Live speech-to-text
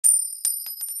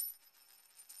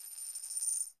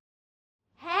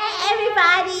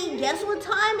Guess what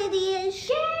time it is?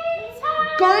 Game time.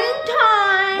 Game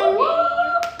time.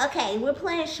 Woo-hoo. Okay, we're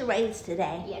playing charades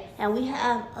today. Yes. And we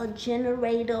have a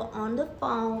generator on the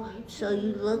phone. So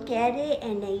you look at it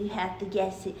and then you have to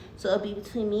guess it. So it'll be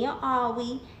between me and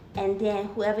Ari. And then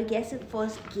whoever gets it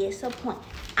first gets a point.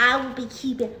 I will be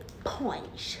keeping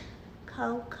points.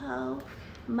 Coco,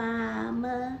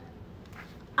 Mama,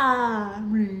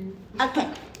 Ari. Okay.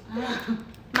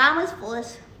 Mama's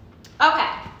first.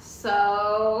 Okay,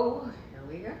 so here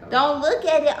we go. Don't look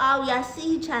at it, Ari. I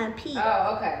see you trying to peek.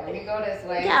 Oh, okay. Let me go this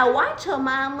way. Yeah, watch her,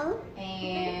 Mama.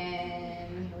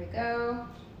 And here we go.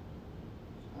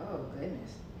 Oh,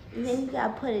 goodness. And then you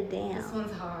gotta put it down. This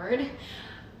one's hard.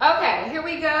 Okay, here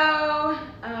we go.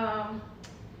 Kind of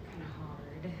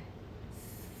hard.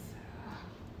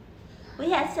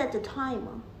 We had set the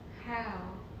timer. How?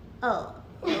 Oh.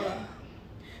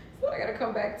 So I gotta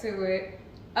come back to it.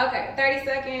 Okay, 30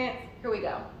 seconds. Here we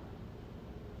go.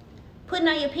 Putting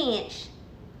on your pants.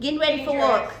 Getting ready for Dress.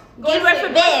 work. Go Getting to ready sleep,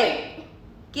 for go to bed. sleep.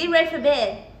 Getting ready for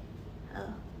bed.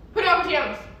 Oh. Put on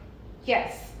pajamas.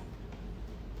 Yes.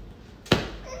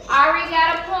 Ari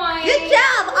got a point. Good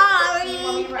job, You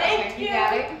want me Ari. right here? You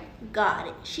got it? Got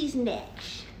it. She's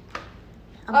next.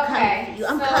 I'm Okay, coming for you.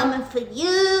 I'm so- coming for Do you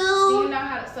you. know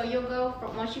how to, so you'll go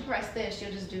from, once you press this,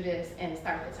 you'll just do this and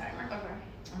start the timer.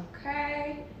 Okay.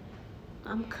 Okay.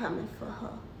 I'm coming for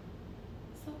her.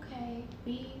 It's okay.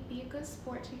 Be a good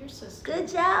sport to your sister. Good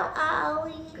job,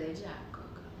 Ari. Good job,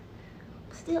 Coco.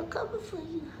 Still coming for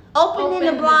you. Opening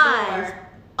the blinds. door.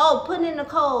 Oh, putting in the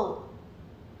code.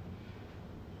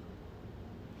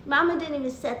 Mama didn't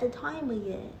even set the timer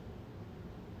yet.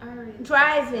 Ari.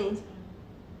 Driving.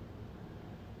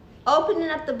 Opening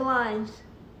up the blinds.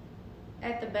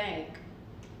 At the bank,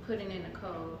 putting in the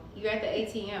code. You're at the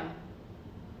ATM.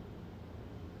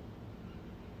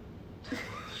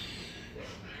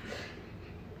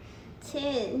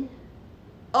 Ten.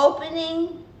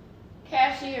 Opening.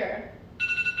 Cashier.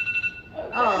 Okay.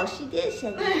 Oh, she did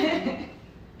say that.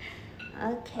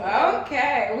 Okay.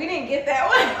 Okay, we didn't get that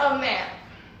one. A map.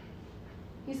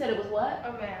 You said it was what?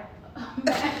 A map. A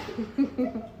map.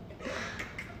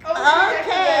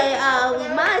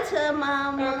 Okay, my turn,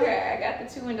 Mama. Okay, I got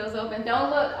the two windows open. Don't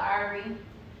look, Ari.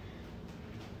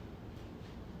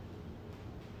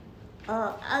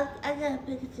 Oh, I gotta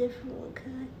pick a different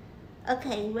one,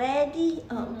 okay, ready?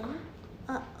 Oh,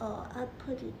 uh-oh, I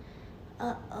put it,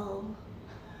 uh-oh.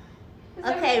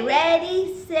 Okay,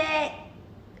 ready, set,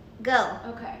 go.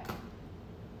 Okay.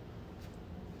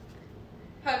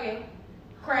 Hugging.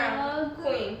 Crown. Hug.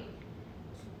 Queen.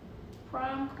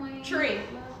 Prom queen. Tree.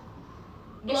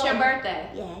 It's your birthday.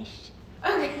 Yes.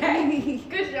 Okay.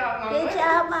 Good job, Mama. Good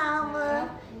job,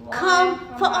 Mama. One Come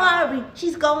from for Ari. Ari.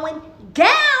 She's going down.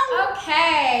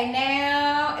 Okay,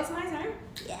 now it's my turn.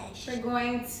 Yes. We're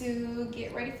going to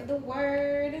get ready for the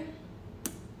word.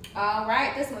 All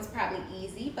right, this one's probably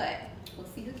easy, but we'll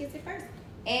see who gets it first.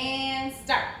 And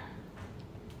start.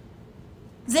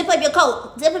 Zip up your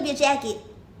coat. Zip up your jacket.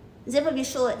 Zip up your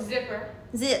shorts. Zipper.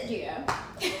 Zip. Yeah.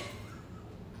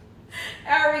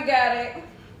 Ari got it.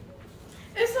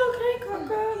 It's okay,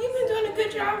 Coco. You've been doing a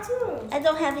good job too. I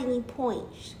don't have any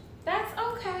points. That's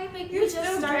okay. Like, You we just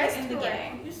still started dressed in the for it.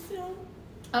 game. You still.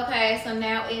 Okay, so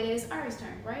now it is Ari's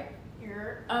turn, right?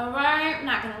 Here. All right, I'm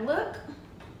not gonna look.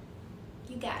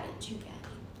 You got it. You got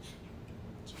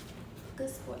it. Good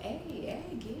sport. Hey,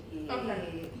 get it.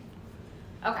 Okay.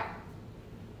 Okay.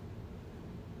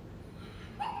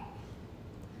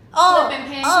 Oh, Flipping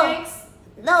pancakes.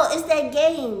 no, it's that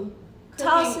game. Cooking.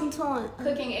 Toss and torn.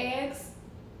 Cooking eggs.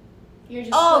 You're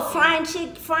just Oh,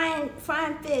 cooking.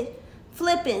 frying fish,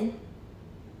 flipping,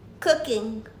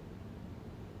 cooking,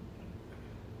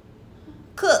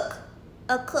 cook,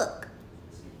 a cook,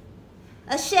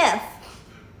 a chef,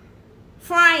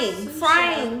 frying, Sous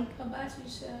frying, chef, hibachi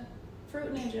chef,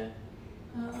 fruit ninja.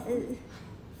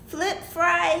 flip,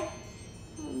 fry.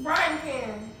 Frying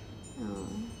pan. Oh.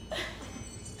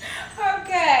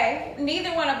 Okay,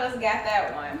 neither one of us got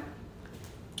that one.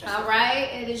 All right,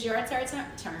 it is your turn.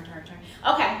 Turn.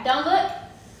 Okay, don't look.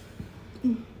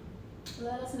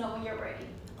 Let us know when you're ready.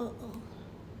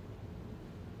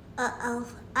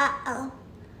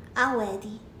 I'm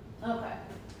ready. Okay.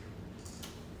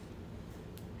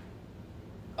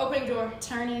 Opening door.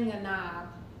 Turning a knob.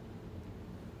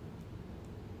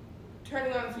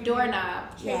 Turning on the TV. Doorknob.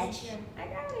 Yes. I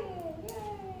got it.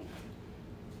 Yay.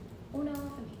 Uno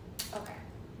for me. Okay.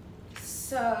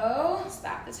 So,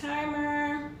 stop the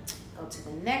timer. Go to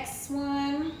the next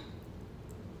one.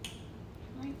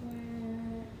 Right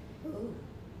where? Ooh.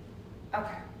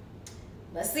 Okay.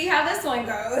 Let's see how this one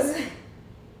goes.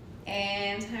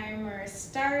 And timer is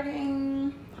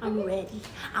starting. I'm ready.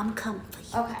 I'm coming for you.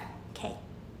 Okay. Okay.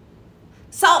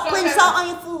 Salt, putting salt on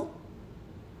your food.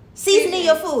 Seasoning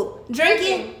your food.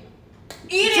 Drinking.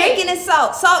 Eating. Drinking and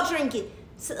salt. Salt, drinking.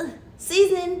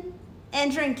 Seasoning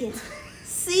and drinking.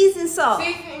 Season salt.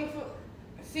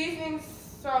 Seasoning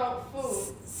salt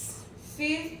food.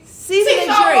 Season and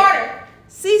salt drink. water.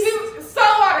 Season.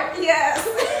 Salt water. Yes.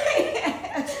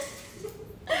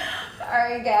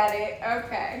 Alright, got it.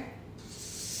 Okay.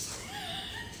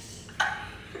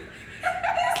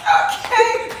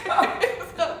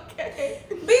 It's okay.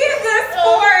 Be a good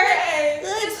sport.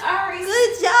 It's Ari.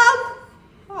 Good job,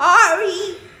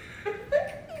 Ari.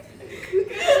 Good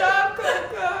job,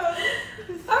 Coco.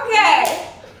 Okay.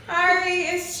 Ari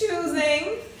is choosing.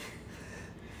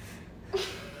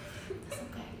 It's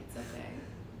okay. It's okay.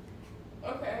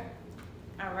 Okay.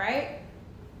 All right.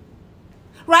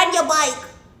 Ride your bike.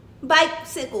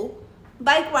 Bicycle.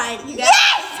 Bike ride.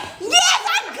 Yes! Yes, I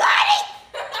got it!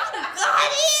 I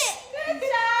got it! Good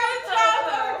job,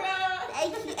 Coco.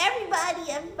 Thank you. Everybody.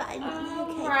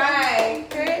 All right.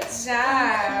 Good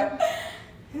job.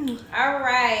 All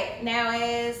right. Now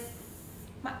is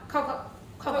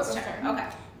Coco's turn. Okay.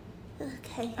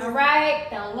 Okay. All right.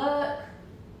 Don't look.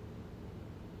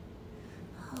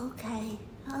 Okay.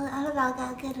 I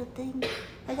gotta get a thing.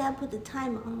 I gotta put the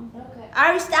timer on. Okay.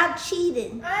 Ari, stop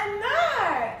cheating. I'm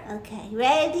not. Okay,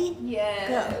 ready? Yes.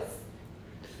 Go.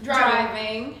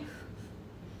 Driving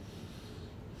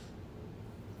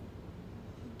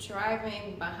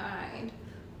behind.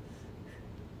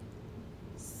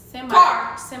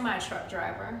 Semi truck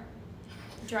driver.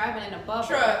 Driving in a bubble.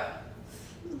 Truck.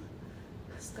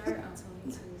 Skirt on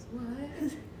 22s.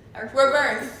 What?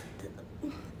 Reverse.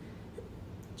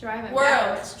 Driving World.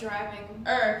 backwards. Driving.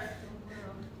 Earth.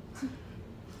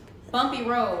 Bumpy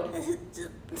road.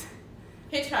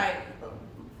 Hitchhike.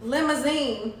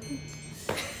 Limousine.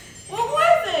 What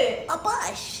was it? A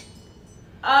bush.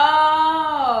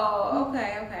 Oh,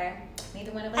 okay.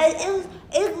 Neither one of us.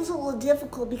 It was a little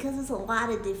difficult because it's a lot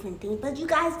of different things, but you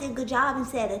guys did a good job and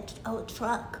said a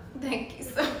truck. Thank you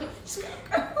so much,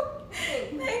 Coco.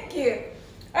 Thank you.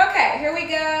 Okay, here we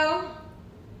go.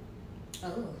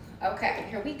 Oh, okay,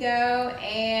 here we go,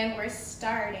 and we're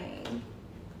starting.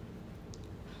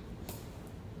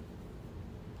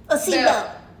 A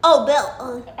seatbelt. Oh, belt.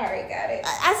 All right, got it.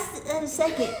 I said a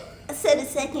second. I said a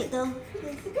second though.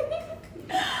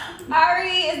 Ari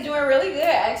is doing really good.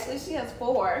 Actually, she has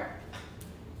 4.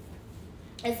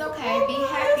 It's okay. Be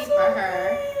happy for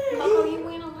her. Coco, you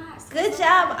win a lot. Good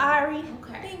job, Ari.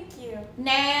 Okay. Thank you.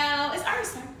 Now it's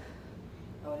Ari's turn.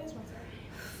 Oh, it is my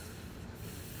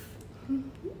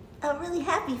turn. I'm really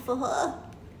happy for her.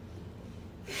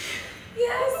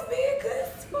 Yes, be a good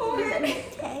sport.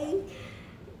 Okay.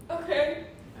 Okay.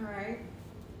 All right.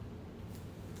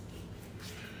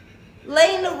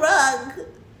 Laying the rug.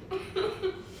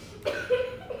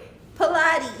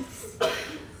 Pilates.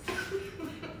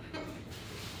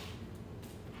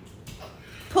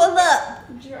 Pull up.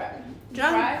 Driving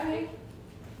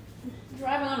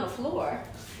on the floor.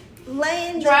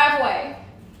 Laying the Driveway.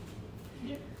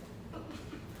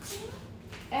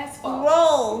 Asphalt.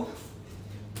 roll.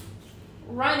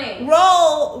 Running.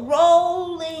 Rolling.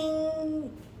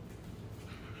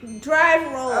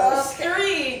 Drive rolls.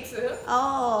 Street.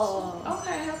 Oh.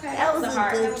 Okay. That was a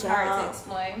hard. good That was hard job. to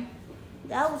explain.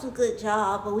 That was a good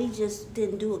job, but we just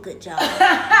didn't do a good job.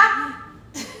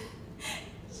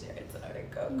 Sure, it's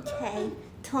alright, Coco. Okay.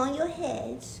 Turn your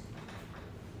heads.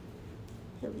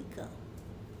 Here we go.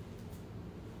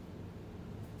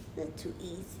 Not too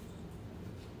easy.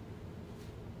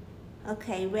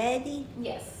 Okay, ready?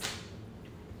 Yes.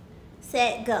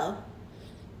 Set, go.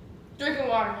 Drinking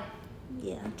water.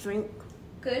 Yeah, drink.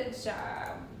 Good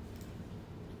job.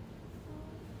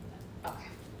 Okay.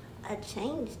 I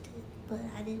changed it, but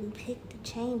I didn't pick the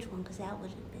change one because that would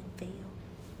have been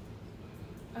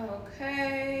fail.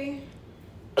 Okay.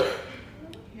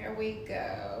 Here we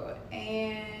go.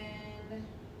 And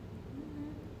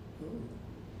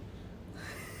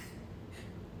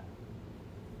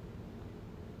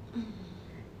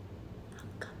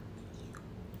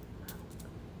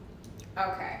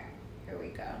okay. Here we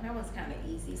go. That one's kind of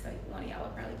easy, so one of y'all will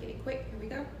probably get it quick. Here we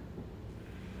go.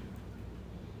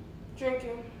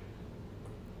 Drinking.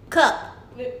 Cup.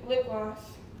 Lip gloss.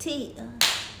 Tea.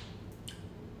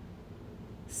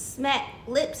 Smack.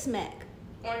 Lip smack.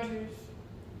 Orange juice.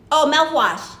 Oh,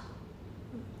 mouthwash.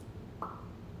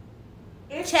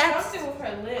 It's Chaps- something with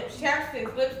her lips.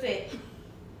 Chapstick, lipstick.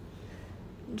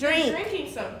 Drink.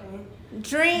 Drinking something.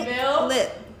 Drink. Milk.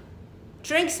 Lip.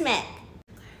 Drink smack.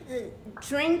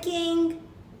 Drinking.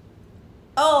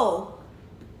 Oh.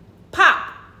 Pop.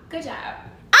 Good job.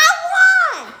 I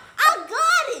won!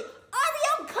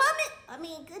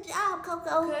 job,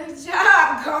 Coco. Good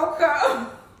job,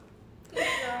 Coco. Good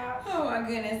job. Oh my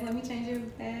goodness. Let me change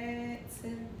it back to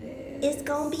this. It's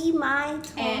gonna be my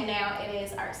turn. And now it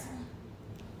is our turn.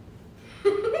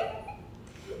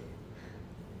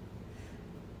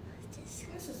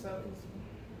 This is so easy.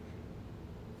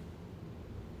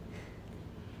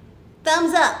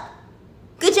 Thumbs up.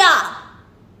 Good job.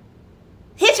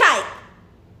 Hitchhike.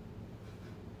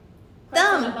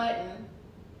 Pressing the Thumb. button.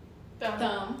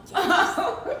 Thumb.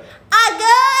 I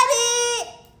got it.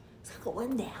 It's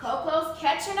going down. Coco's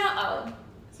catching up. Oh.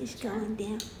 It's going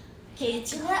down.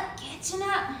 Catching up. Catching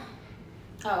up.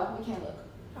 Oh, we can't look.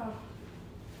 Oh.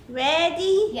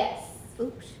 Ready? Yes.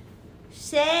 Oops.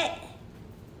 Set.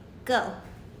 Go.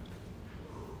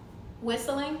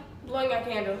 Whistling. Blowing out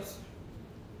candles.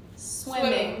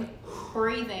 Swimming.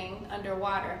 Breathing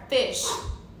underwater. Fish.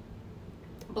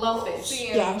 Blowfish.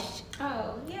 Seeing. Yes.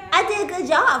 Oh, yeah. I did a good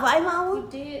job, right, Mama? You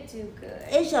did do good.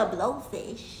 It's a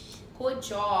blowfish. Good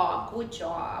job. Good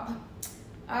job.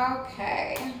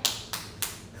 Okay.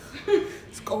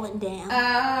 It's going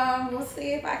down. We'll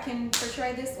see if I can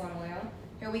portray this one well.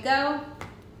 Here we go.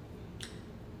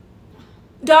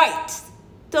 Darts.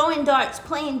 Throwing darts.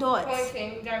 Playing darts.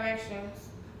 Pointing directions.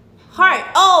 Heart.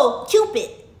 Oh, Cupid.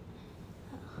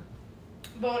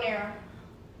 Bow and arrow.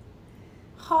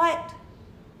 Heart.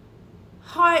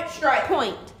 Heart. Strike.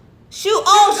 Point. Shoot.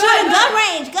 Oh, Gun. shooting.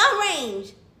 Gun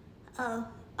range.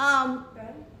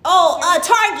 Okay.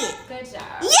 Target. Good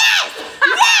job. Yes!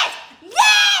 Yes!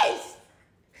 Yes!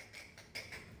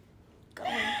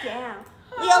 Going down.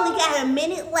 We only got a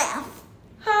minute left.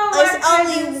 Oh my It's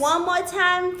only goodness. one more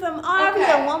time from Ari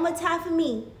Okay. and one more time for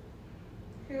me.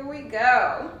 Here we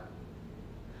go.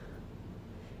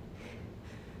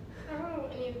 I don't know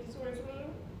what any of these words mean.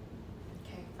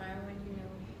 Okay, fine when you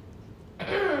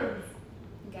know.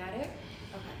 Got it?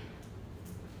 Okay.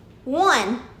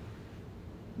 1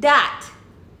 dot.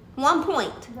 1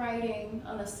 point. Writing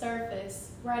on the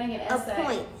surface. Writing an A essay.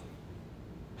 point.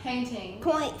 Painting.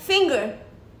 Point. Finger.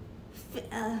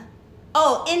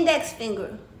 Index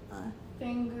finger.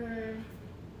 Finger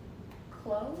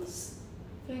close.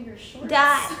 Finger short.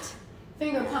 Dot.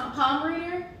 Finger palm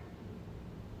reader.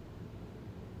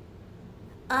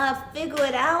 Figure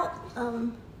it out.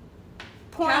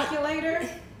 Point. Calculator.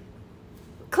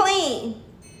 Clean.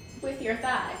 With your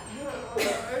thigh.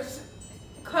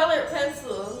 Colored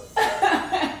pencils.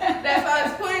 That's why I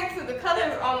was pointing to the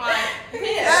colors on my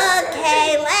pen.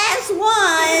 Okay, last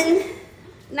one.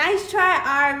 Nice try,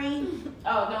 Ari.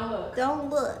 Oh, don't look. Don't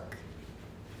look.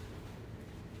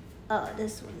 Oh,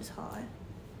 this one is hard.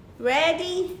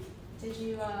 Ready? Did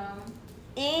you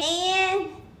And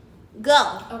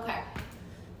go. Okay.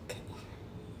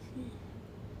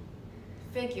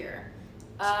 Figure.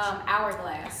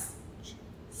 Hourglass.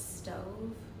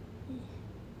 Stove.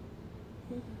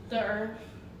 The earth.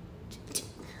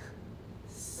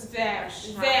 Zap.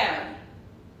 Genre. Zap.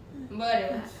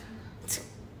 Buttons.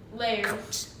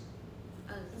 Layers.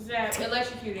 Zap.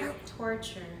 Electrocuted.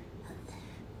 Torture.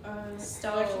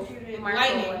 Stove. Electrocuted.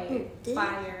 Microwave. Lightning.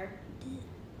 Fire.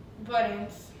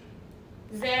 Buttons.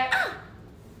 Zap.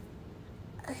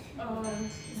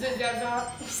 Zip zap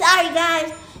zap. Sorry,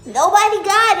 guys. Nobody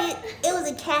got it. It was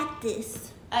a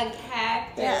cactus. A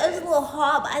cactus. Yeah, it was a little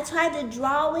hard, but I tried to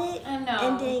draw it. I know.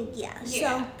 And then, yeah.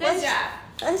 Yeah. So, Good job.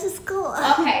 This is cool.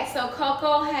 Okay, so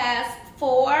Coco has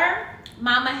 4,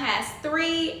 Mama has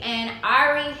 3, and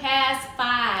Ari has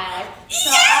 5.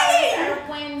 So Ari's our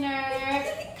winner.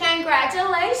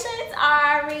 Congratulations,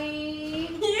 Ari.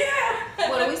 Yeah.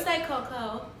 What do we say,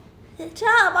 Coco? Good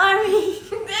job, Ari.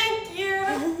 Thank you.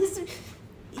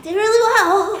 You did really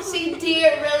well. She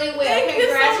did really well. Thank you so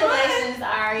Congratulations,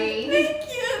 Ari.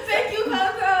 Thank you,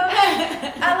 Coco.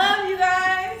 I love you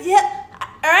guys. Yep.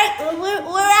 All right, well,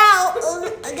 we're out.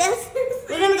 I guess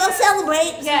we're gonna go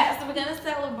celebrate. Yes, we're gonna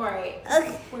celebrate.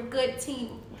 Okay. We're good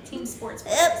team sports.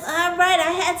 Yep. All right.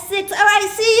 I had 6. All right.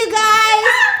 See you guys.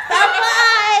 Bye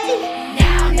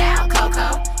bye. Now, Coco.